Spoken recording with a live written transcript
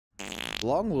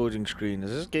Long loading screen.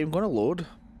 Is this game going to load?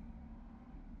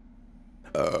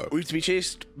 We have to be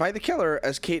chased by the killer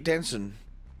as Kate Denson.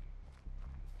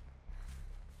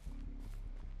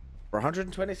 For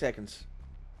 120 seconds.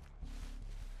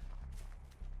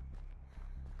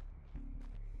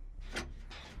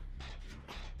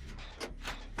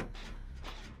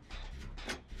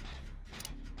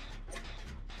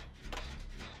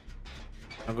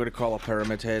 I'm going to call a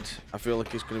Pyramid Head. I feel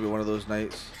like it's going to be one of those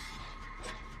nights.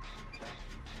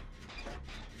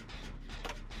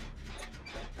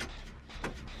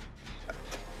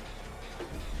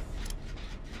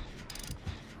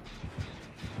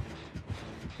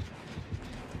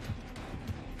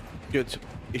 Good.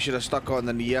 You should have stuck on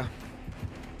the Nia.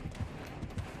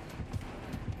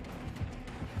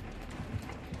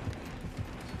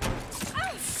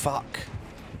 Fuck.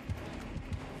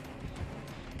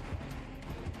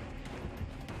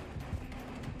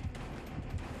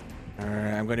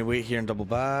 Alright, I'm going to wait here and double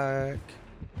back.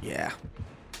 Yeah.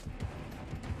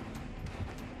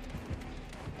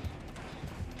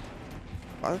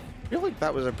 I feel like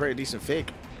that was a pretty decent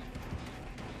fake.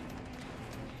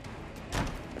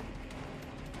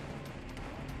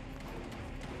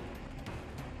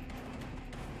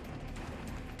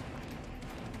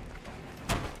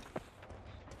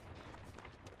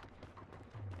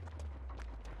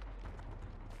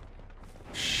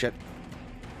 Shit.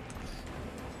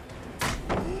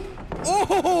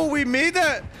 Oh, we made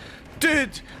it!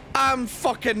 Dude, I'm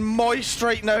fucking moist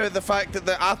right now at the fact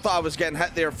that I thought I was getting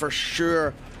hit there for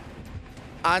sure.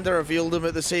 And I revealed him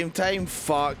at the same time.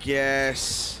 Fuck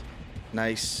yes.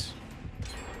 Nice.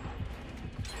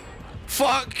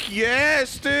 Fuck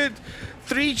yes, dude!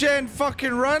 3-gen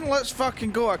fucking run, let's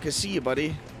fucking go. I can see you,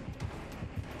 buddy.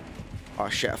 Oh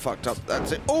shit, I fucked up.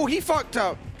 That's it. Oh, he fucked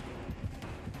up!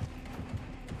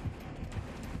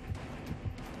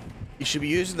 You should be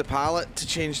using the pallet to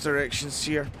change directions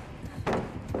here.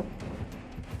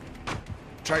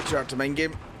 Try to hard to mind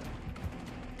game.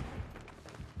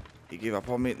 He gave up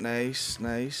on me. Nice,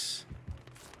 nice.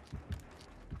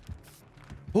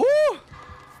 Woo!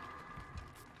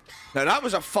 Now that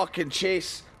was a fucking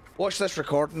chase. Watch this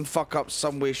recording fuck up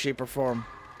some way, shape, or form.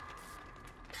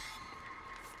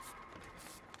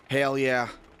 Hell yeah.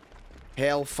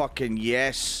 Hell fucking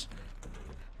yes.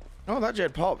 Oh, that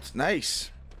jet popped. Nice.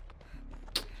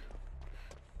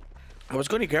 I was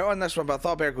going to get on this one, but I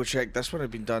thought I'd better go check. This one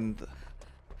had been done.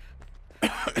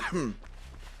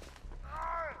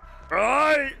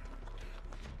 Right.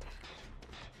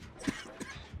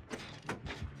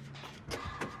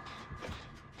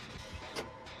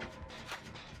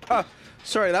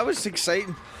 Sorry, that was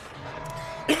exciting.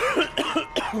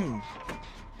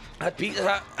 I beat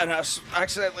that and I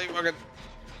accidentally fucking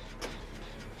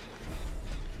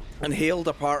inhaled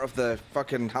a part of the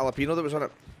fucking jalapeno that was on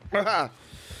it.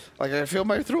 Like, I feel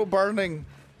my throat burning.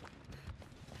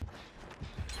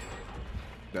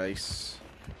 Nice.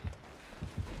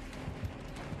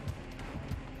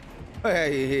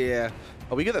 Yeah.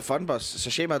 Oh, we get the fun bus. It's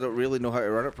a shame I don't really know how to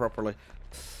run it properly.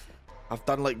 I've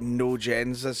done like no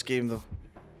gens this game though.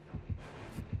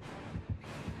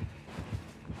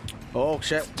 Oh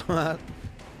shit.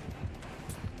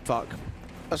 Fuck.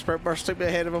 A sprint burst took me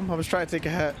ahead of him. I was trying to take a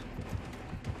hit.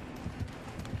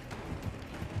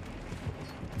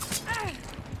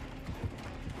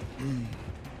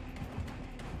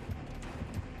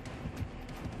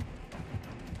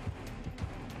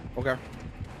 Okay.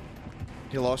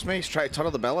 He lost me. He's trying to tunnel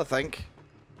the bill, I think.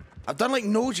 I've done like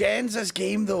no gens this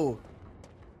game though.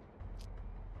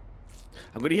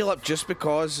 I'm gonna heal up just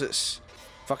because it's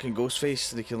fucking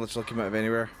Ghostface. They can literally come out of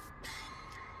anywhere.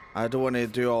 I don't want to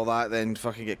do all that then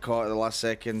fucking get caught at the last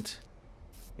second.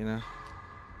 You know?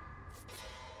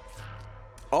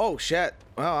 Oh shit.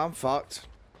 Well, I'm fucked.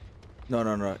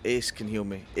 No. Ace can heal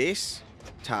me. Ace?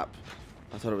 Tap.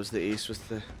 I thought it was the ace with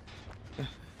the...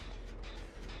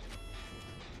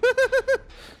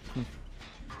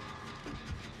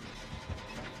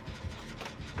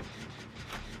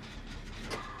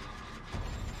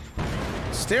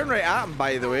 Staring right at him,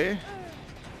 by the way.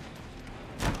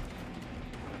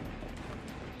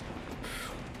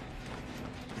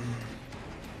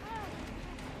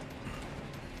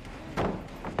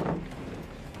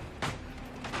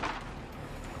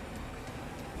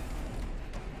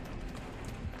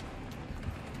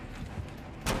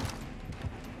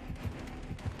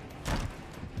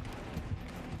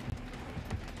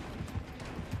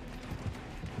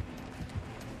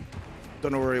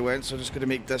 Don't know where he went, so I'm just gonna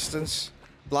make distance.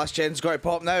 Last gen's got to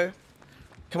pop now.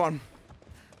 Come on.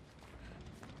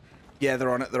 Yeah,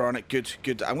 they're on it. They're on it. Good,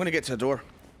 good. I'm gonna get to the door.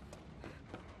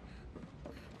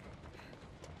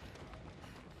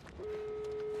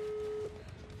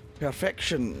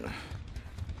 perfection,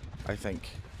 I think.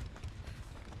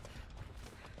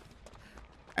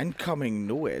 Incoming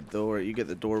NOED though, or you get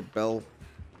the doorbell.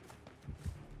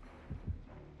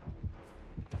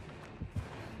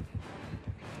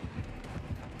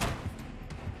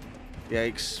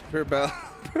 Yikes, poor bell.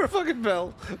 Poor fucking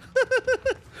bell.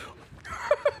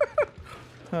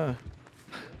 Huh.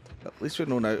 At least we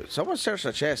know now. Someone searched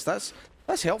a chest. That's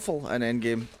helpful in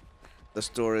endgame. This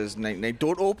door is 99.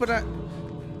 Don't open it!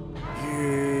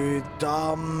 You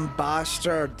dumb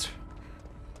bastard.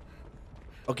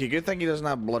 Okay, good thing he doesn't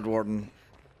have Blood Warden.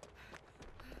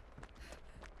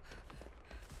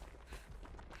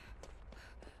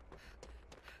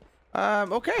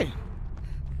 Okay.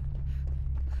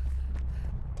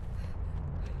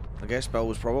 I guess Bill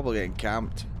was probably getting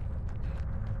camped.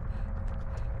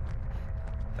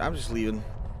 I'm just leaving.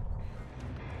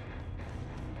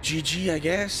 GG, I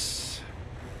guess.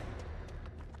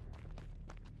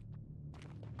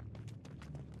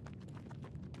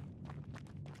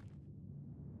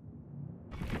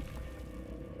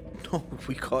 No,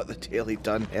 we got the daily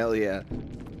done. Hell yeah.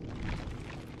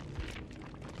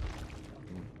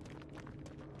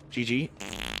 GG.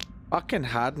 Fucking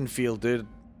Haddonfield, dude.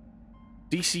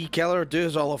 DC killer, do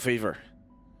us all a favor.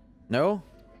 No?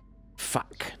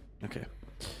 Fuck. Okay.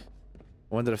 I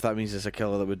wonder if that means it's a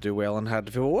killer that would do well in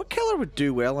Haddonfield. What killer would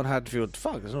do well in Haddonfield?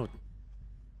 Fuck, there's no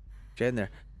gen there.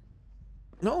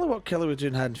 Not only what killer would do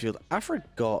in Haddonfield, I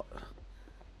forgot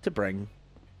to bring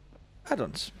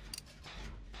add-ons.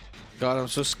 God, I'm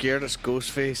so scared it's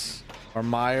Ghostface or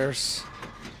Myers,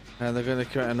 and they're gonna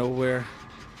come out of nowhere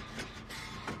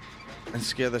and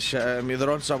scare the shit out of me.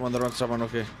 They're on someone,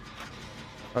 okay.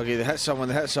 Okay, they hit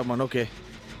someone, okay.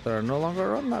 They're no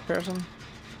longer on that person.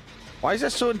 Why is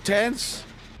this so intense?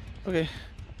 Okay.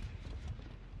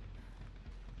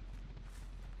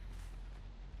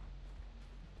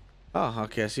 Oh,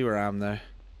 okay, I see where I am now.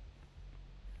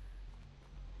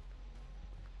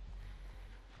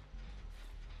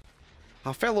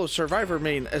 A fellow survivor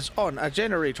main is on a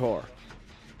generator.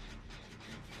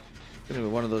 Gonna be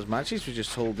one of those matches we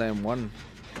just hold them one.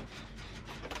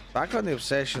 Back on the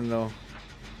obsession though.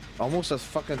 Almost a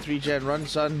fucking 3-gen run,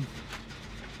 son.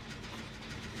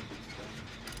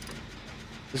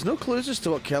 There's no clues as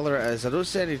to what killer it is. I don't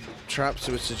see any traps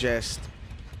that would suggest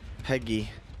Piggy.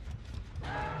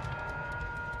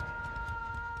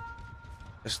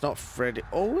 It's not Freddy.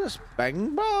 Oh, it's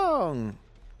Bing Bong.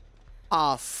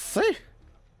 I see.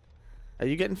 Are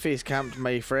you getting face camped,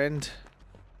 my friend?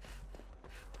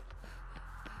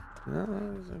 No,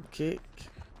 there's a cake.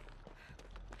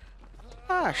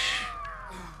 Ash.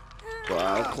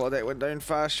 Wow, Claudette went down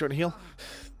fast. You want to heal?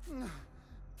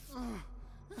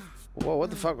 Whoa, what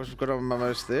the fuck was going on with my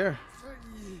mouse there?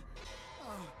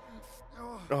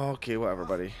 Okay, whatever,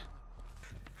 buddy.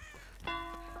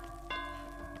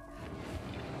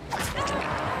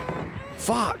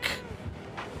 Fuck!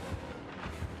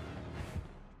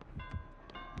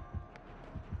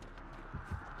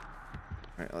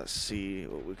 Right, let's see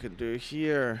what we can do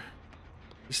here.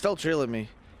 He's still trailing me,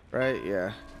 right?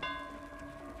 Yeah.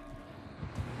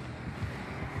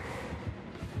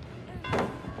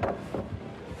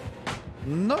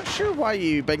 Not sure why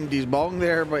you binged his bong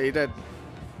there, but he did.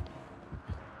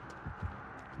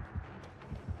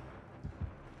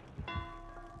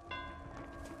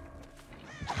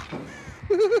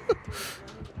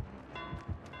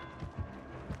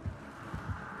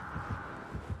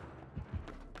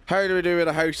 How do we do with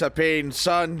a house of pain,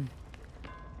 son?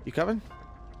 You coming?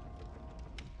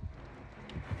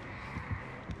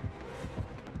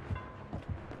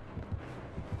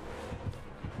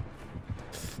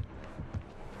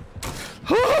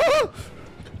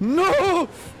 No!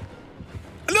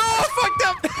 No! Fucked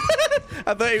up!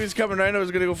 I thought he was coming around. I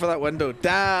was gonna go for that window.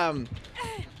 Damn!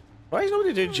 Why is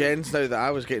nobody doing gens now that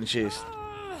I was getting chased?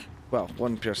 Well,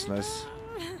 one person is.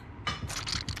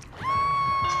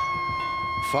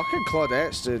 Fucking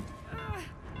Claudettes, dude.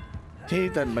 He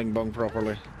didn't bing bong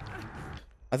properly.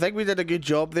 I think we did a good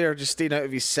job there, just staying out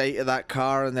of his sight of that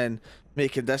car and then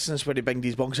making distance when he binged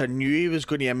his bongs. I knew he was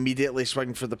going to immediately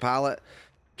swing for the pallet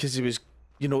because he was.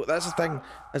 You know, that's the thing,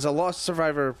 is a lot of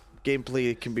Survivor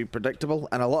gameplay can be predictable,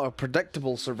 and a lot of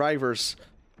predictable survivors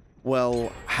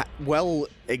will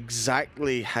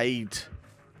exactly hide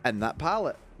in that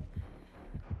pallet.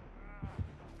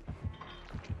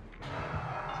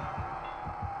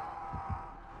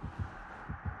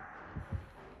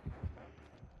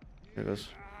 Here it goes.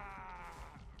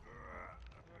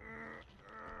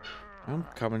 I'm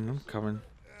coming, I'm coming.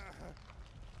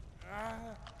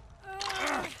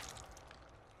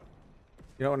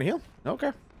 You don't want to heal?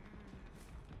 Okay.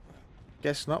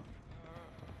 Guess not.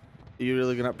 Are you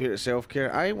really going up here to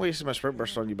self-care? I ain't wasting my sprint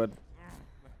burst on you, bud.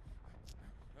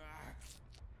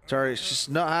 Sorry, it's just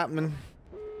not happening.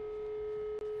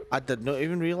 I did not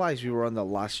even realize we were on the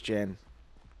last gen.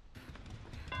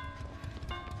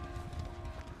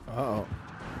 Uh-oh.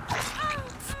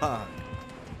 Fuck.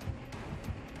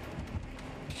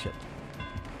 Shit.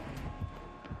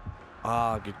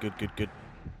 Ah, good, good, good, good.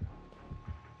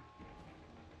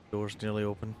 Door's nearly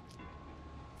open.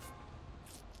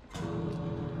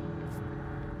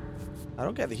 I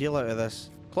don't get the heal out of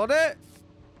this. Claudette!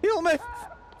 Heal me!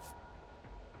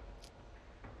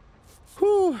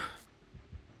 Whew.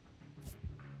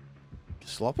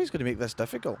 Sloppy's gonna make this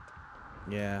difficult.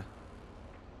 Yeah.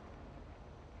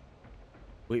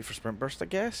 Wait for sprint burst, I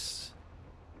guess.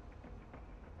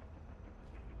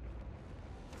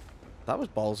 That was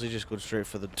ballsy, just going straight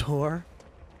for the door.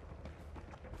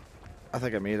 I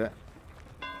think I made it.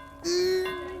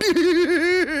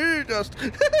 Just.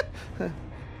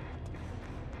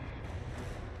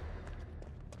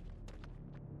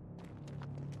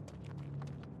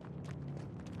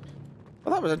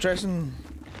 Well, that was interesting.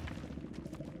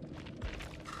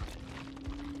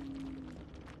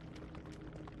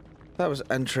 That was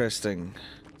interesting.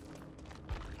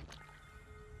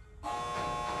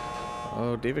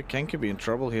 Oh, David King could be in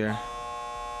trouble here.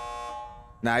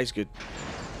 Nah, he's good.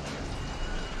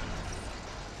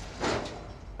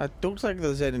 I don't think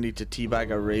there's any need to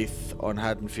teabag a Wraith on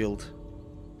Haddonfield.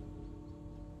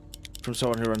 From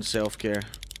someone who runs self-care.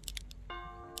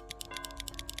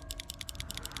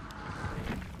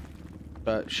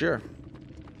 But sure.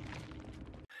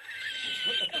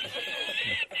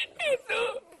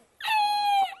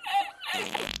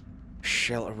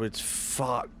 Shelterwoods,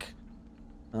 fuck.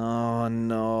 Oh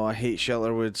no, I hate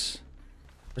Shelterwoods.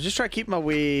 I'll just try to keep my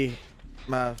way,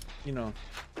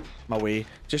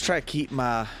 just try to keep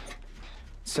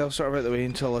myself sort of out the way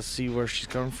until I see where she's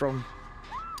coming from.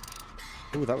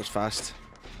 Oh, that was fast.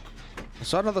 I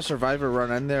saw another survivor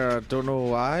run in there, I don't know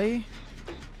why.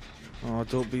 Oh,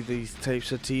 don't be these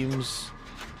types of teams.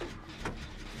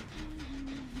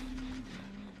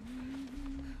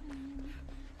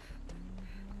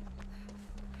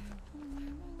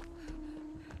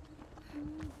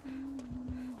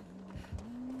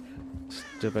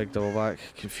 Do a big double back,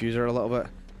 confuse her a little bit.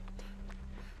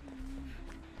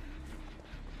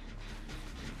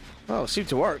 Oh, it seemed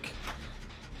to work.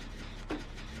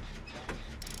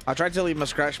 I tried to leave my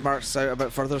scratch marks out a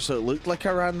bit further so it looked like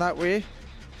I ran that way.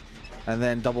 And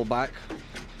then double back.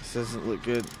 This doesn't look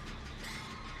good.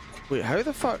 Wait, how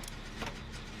the fuck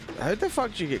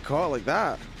did you get caught like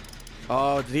that?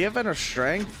 Oh, did he have inner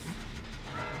strength?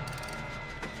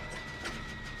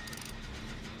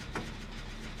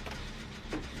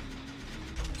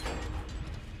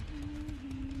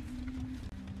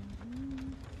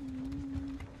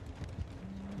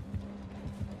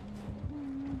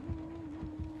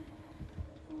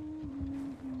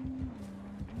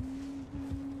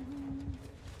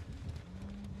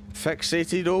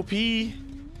 Fixated OP. Did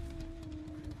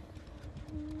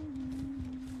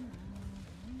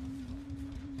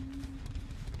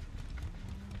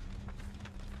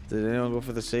anyone go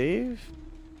for the save?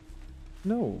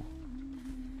 No.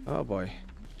 Oh boy.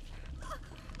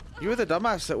 You were the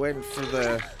dumbass that went for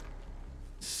the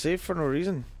save for no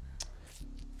reason.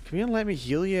 Come here and let me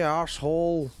heal you,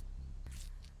 arsehole.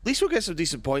 At least we'll get some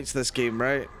decent points this game,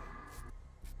 right?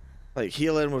 Like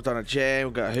healing, we've done a gem,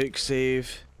 we've got a hook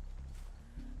save.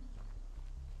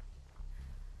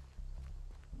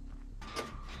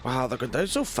 Wow, they're going down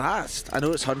so fast. I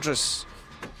know it's Huntress.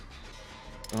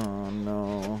 Oh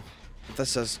no.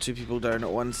 This has two people down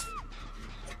at once.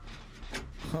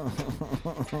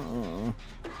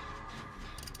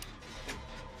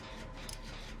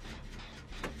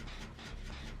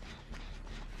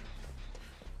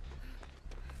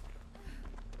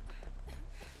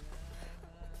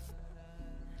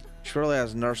 Surely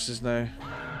has nurses now.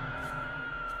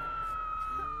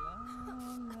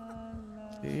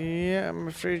 Yeah, I'm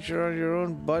afraid you're on your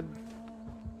own, bud.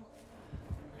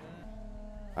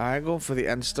 I'm going for the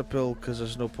insta-pull because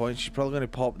there's no point. She's probably going to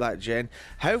pop that gen.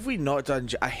 How have we not done...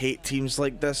 I hate teams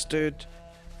like this, dude.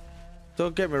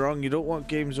 Don't get me wrong, you don't want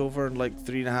games over in like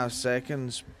 3.5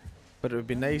 seconds. But it would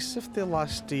be nice if they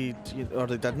lasted... or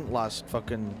they didn't last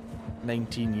fucking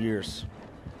 19 years.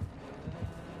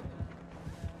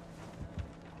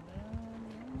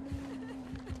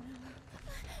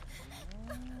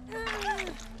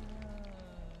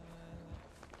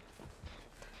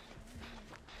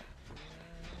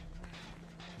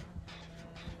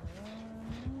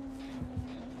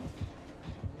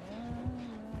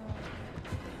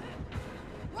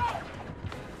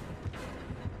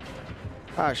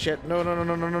 Ah, shit. No, no, no,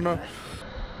 no, no, no, no.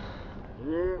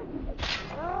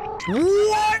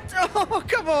 What? Oh,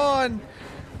 come on.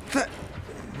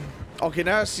 Okay,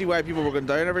 now I see why people were going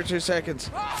down every 2 seconds.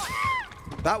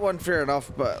 That one, fair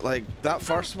enough, but like that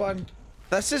first one,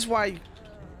 this is why.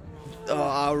 Oh,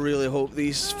 I really hope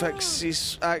these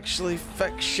fixes actually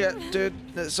fix shit, dude.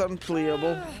 It's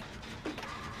unplayable.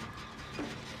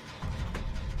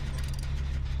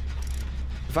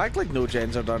 The fact like no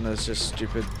gens are done is just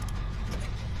stupid.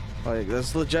 Like,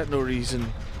 there's legit no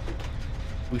reason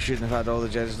we shouldn't have had all the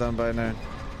gens done by now.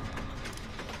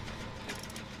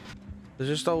 There's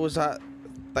just always that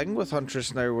thing with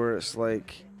Huntress now where it's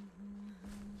like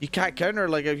you can't counter.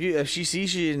 Like if she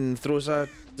sees you and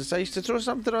decides to throw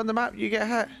something on the map, you get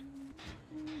hit.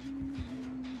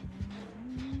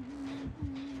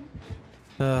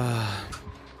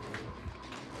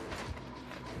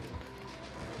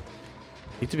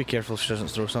 Need to be careful she doesn't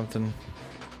throw something.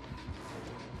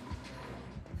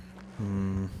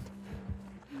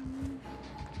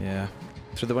 Yeah.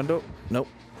 Through the window? Nope.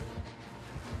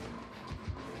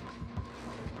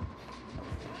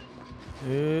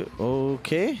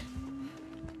 Okay.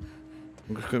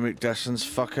 I'm just gonna make distance.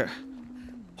 Fuck it.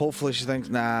 Hopefully she thinks,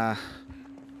 nah.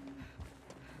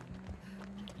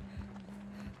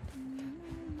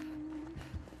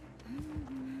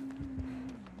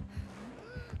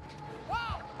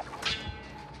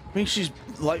 I mean, she's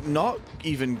like not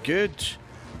even good.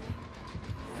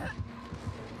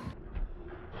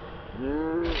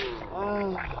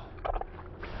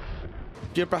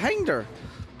 You're behind her.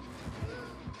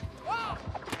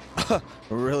 I'm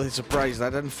really surprised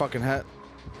that didn't fucking hit.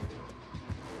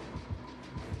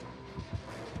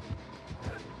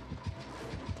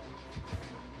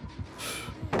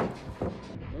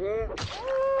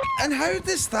 And how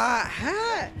does that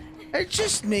hit? It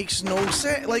just makes no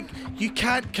sense. Like, you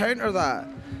can't counter that.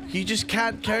 You just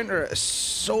can't counter it. It's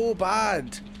so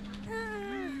bad.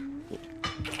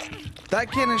 That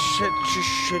kind of shit just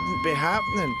shouldn't be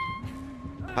happening.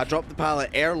 I dropped the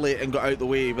pallet early and got out the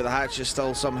way, but the hatchet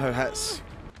still somehow hits.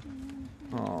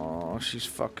 Oh, she's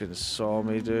fucking saw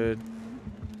me, dude.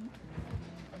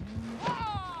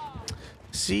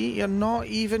 See, you're not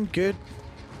even good.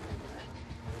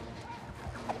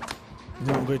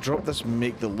 No, I'm going to drop this and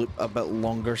make the loop a bit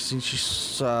longer since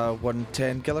she's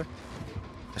 110 killer.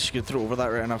 She could throw over that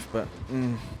right enough, but...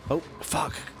 Oh,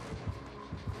 fuck.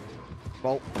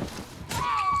 Well...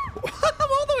 I'm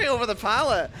all the way over the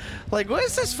pallet. Like, what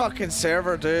is this fucking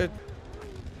server, dude?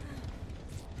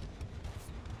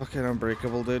 Fucking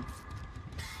unbreakable, dude.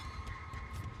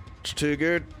 It's too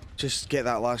good. Just get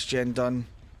that last gen done.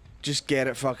 Just get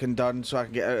it fucking done so I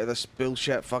can get out of this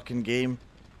bullshit fucking game.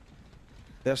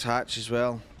 There's Hatch as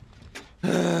well.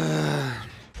 They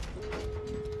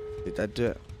did do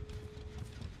it.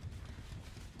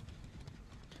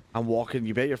 I'm walking.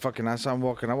 You bet your fucking ass I'm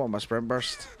walking. I want my sprint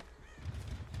burst.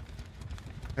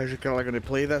 How's your girl going to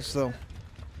play this though?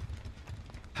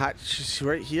 Hatch is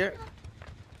right here.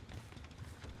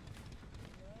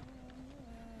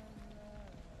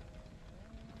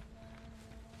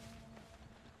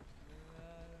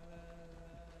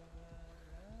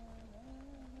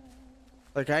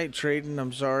 Like, I ain't trading,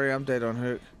 I'm sorry, I'm dead on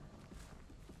hook.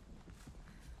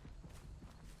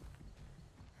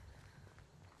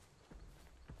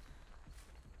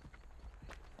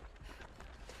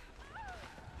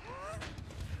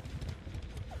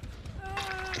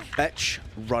 Bitch,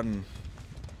 run.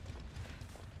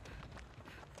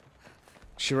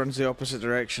 She runs the opposite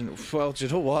direction. Well, do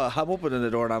you know what? I'm opening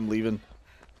the door and I'm leaving.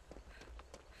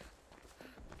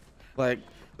 Like,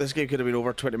 this game could have been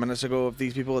over 20 minutes ago if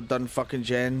these people had done fucking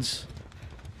gens.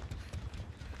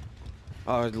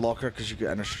 Oh, I'd lock her because you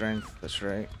get inner strength. That's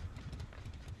right.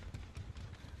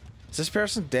 Is this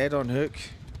person dead on hook?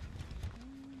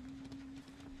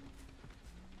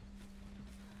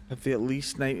 Have they at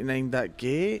least 99'd that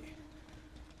gate?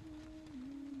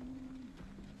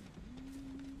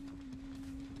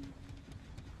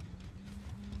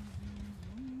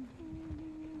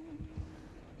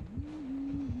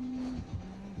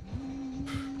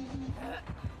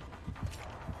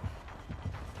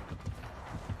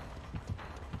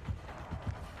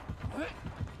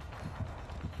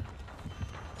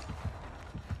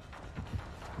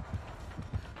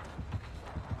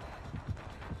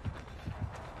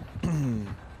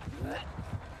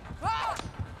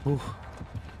 Ooh.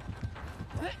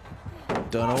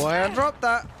 Don't know why I dropped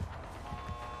that.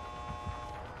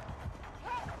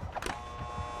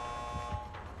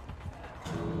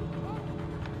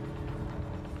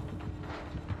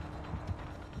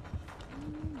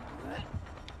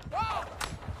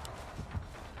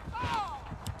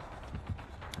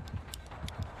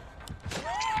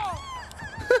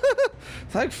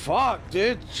 Thank fuck,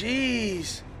 dude.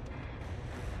 Jeez.